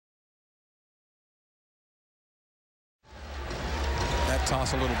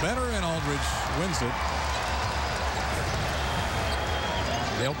toss a little better, and Aldridge wins it.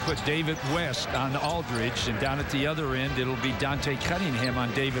 They'll put David West on Aldridge, and down at the other end, it'll be Dante Cunningham on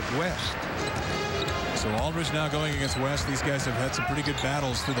David West. So Aldridge now going against West. These guys have had some pretty good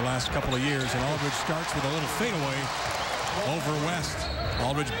battles through the last couple of years, and Aldridge starts with a little fadeaway over West.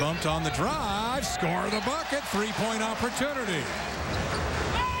 Aldridge bumped on the drive, score the bucket, three-point opportunity.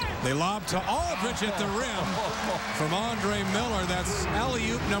 They lob to Aldridge at the rim from Andre Miller. That's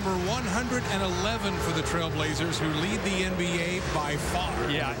alley-oop number 111 for the Trailblazers, who lead the NBA by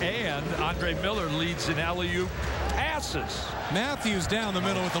far. Yeah, and Andre Miller leads in alley-oop passes. Matthews down the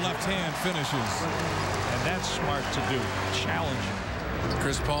middle with the left hand finishes. And that's smart to do. Challenging.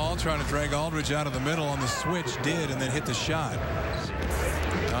 Chris Paul trying to drag Aldridge out of the middle on the switch, did, and then hit the shot.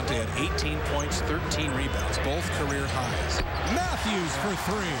 Dante had 18 points, 13 rebounds, both career highs. Matthews for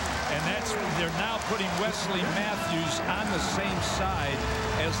three. And they're now putting Wesley Matthews on the same side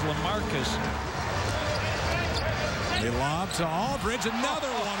as LaMarcus. They lob to Aldridge,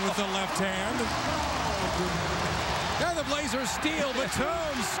 another one with the left hand. And the Blazers steal, but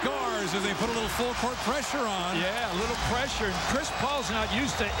Batum scores as they put a little full court pressure on. Yeah, a little pressure, and Chris Paul's not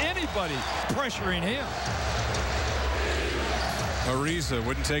used to anybody pressuring him. Ariza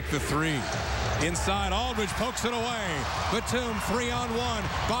wouldn't take the three. Inside, Aldridge pokes it away. Batum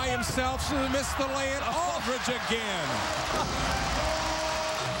 3-on-1 by himself, missed the lay-in. Aldridge again.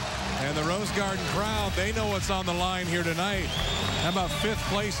 And the Rose Garden crowd, they know what's on the line here tonight. How about fifth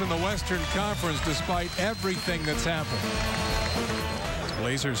place in the Western Conference despite everything that's happened?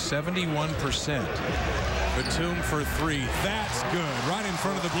 Blazers 71%. Batum for three. That's good. Right in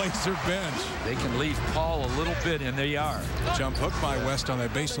front of the Blazer bench. They can leave Paul a little bit, and they are. Jump hook by West on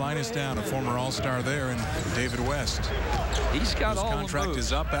that baseline is down. A former All-Star there, and David West. He's got all the moves. His contract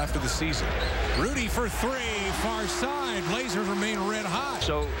is up after the season. Rudy for three. Far side. Blazers remain red hot.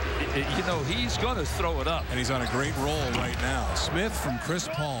 So, you know, he's going to throw it up. And he's on a great roll right now. Smith from Chris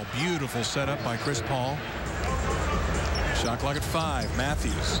Paul. Beautiful setup by Chris Paul. Shot clock at 5.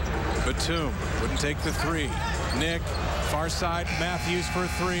 Matthews. Batum wouldn't take the three. Nick, far side. Matthews for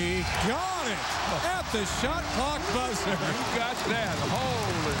three. Got it at the shot clock buzzer. You got that.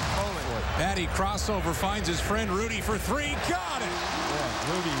 Holy moly. Patty crossover finds his friend Rudy for three. Got it.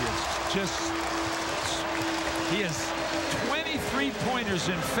 Yeah, Rudy is just... He has 23 pointers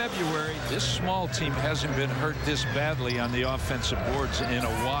in February. This small team hasn't been hurt this badly on the offensive boards in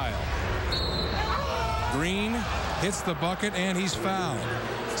a while. Green hits the bucket, and he's fouled.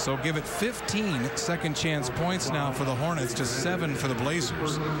 So give it 15 second chance points now for the Hornets to 7 for the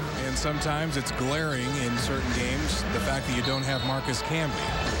Blazers. And sometimes it's glaring in certain games, the fact that you don't have Marcus Camby.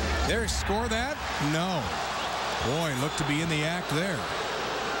 There, score that? No. Boy, looked to be in the act there.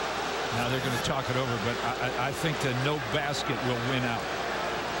 Now they're going to talk it over, but I think the no basket will win out.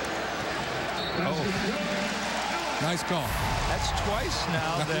 Oh. Nice call. That's twice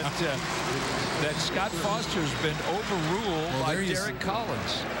now that Scott Foster's been overruled by Derek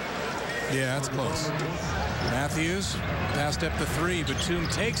Collins. Yeah, that's close. Matthews passed up the three. Batum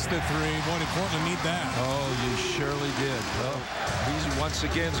takes the three. Boy, did Portland need that. Oh, you surely did. Well, he's once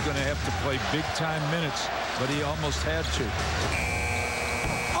again going to have to play big-time minutes, but he almost had to.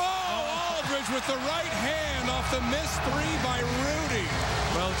 Oh, Aldridge with the right hand off the missed three by Rudy.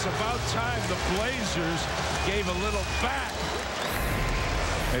 Well, it's about time the Blazers gave a little back.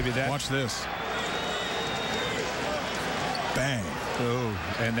 Maybe that. Watch this. Bang. Oh,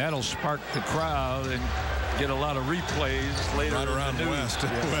 and that'll spark the crowd and get a lot of replays later. Right around West.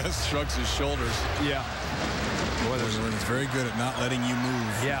 Yeah. West shrugs his shoulders. Yeah. Boy, it's very good at not letting you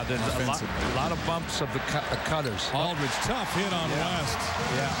move. Yeah, there's a lot of bumps of the cutters. Aldridge, tough hit on West.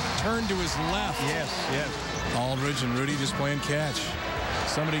 Yeah. Turned to his left. Yes, yes. Aldridge and Rudy just playing catch.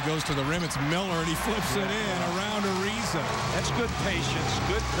 Somebody goes to the rim. It's Miller, and he flips it in around Ariza. That's good patience.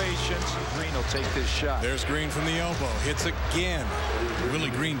 Good patience. Green will take this shot. There's Green from the elbow. Hits again. Willie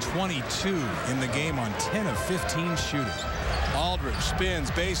Green, 22 in the game on 10 of 15 shooting. Aldridge spins,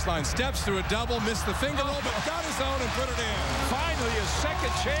 baseline, steps through a double, missed the finger roll, but got his own and put it in. Finally, a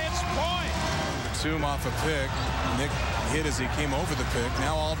second chance point. Batum off a pick. Nick hit as he came over the pick.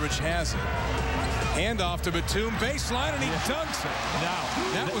 Now Aldridge has it. Handoff to Batum, baseline, and he dunks it. Now,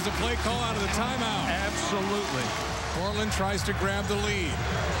 that was a play call out of the timeout. Absolutely. Portland tries to grab the lead.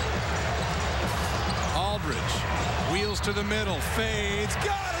 Aldridge wheels to the middle, fades,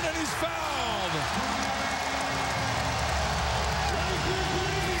 got it, and he's fouled.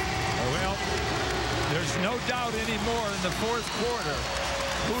 Well, there's no doubt anymore in the fourth quarter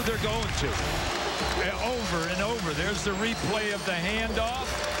who they're going to. Over and over. There's the replay of the handoff.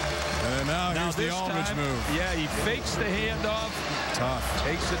 And now here's the Aldridge move. Yeah, he fakes the handoff, tough.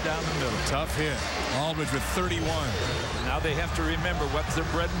 Takes it down the middle. Tough hit. Aldridge with 31. Now they have to remember what their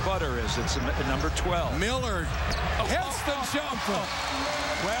bread and butter is. It's number 12. Miller hits the jumper.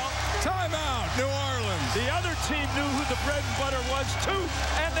 Well, timeout, New Orleans. The other team knew who the bread and butter was, too,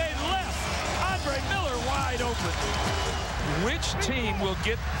 and they left. Andre Miller wide open. Which team will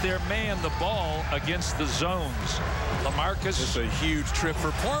get their man the ball against the zones? LaMarcus. It's a huge trip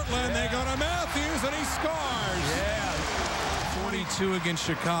for Portland. They go to Matthews, and he scores. Yeah. 42 against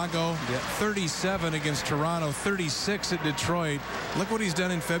Chicago, 37 against Toronto, 36 at Detroit. Look what he's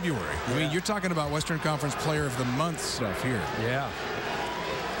done in February. I mean, you're talking about Western Conference Player of the Month stuff here. Yeah.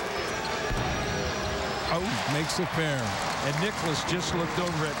 Oh, makes a pair. And Nicholas just looked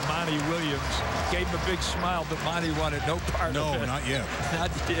over at Monty Williams, gave him a big smile, but Monty wanted no part of it. No, not yet.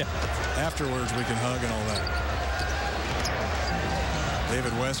 Not yet. Afterwards, we can hug and all that.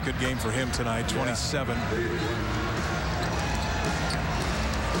 David West, good game for him tonight, 27.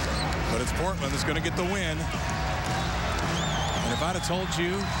 But it's Portland that's going to get the win. And if I'd have told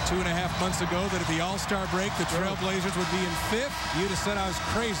you 2.5 months ago that at the All-Star break the Trailblazers would be in 5th, you'd have said I was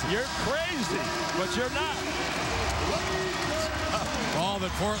crazy. You're crazy, but you're not. All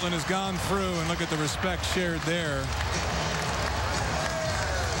that Portland has gone through, and look at the respect shared there.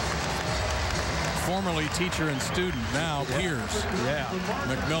 Formerly teacher and student, now peers. Yeah.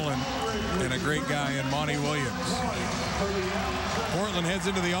 McMillan and a great guy in Monty Williams. Portland heads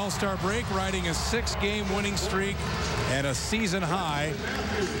into the All-Star break riding a 6-game winning streak and a season high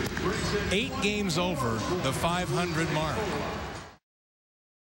 8 games over the 500 mark.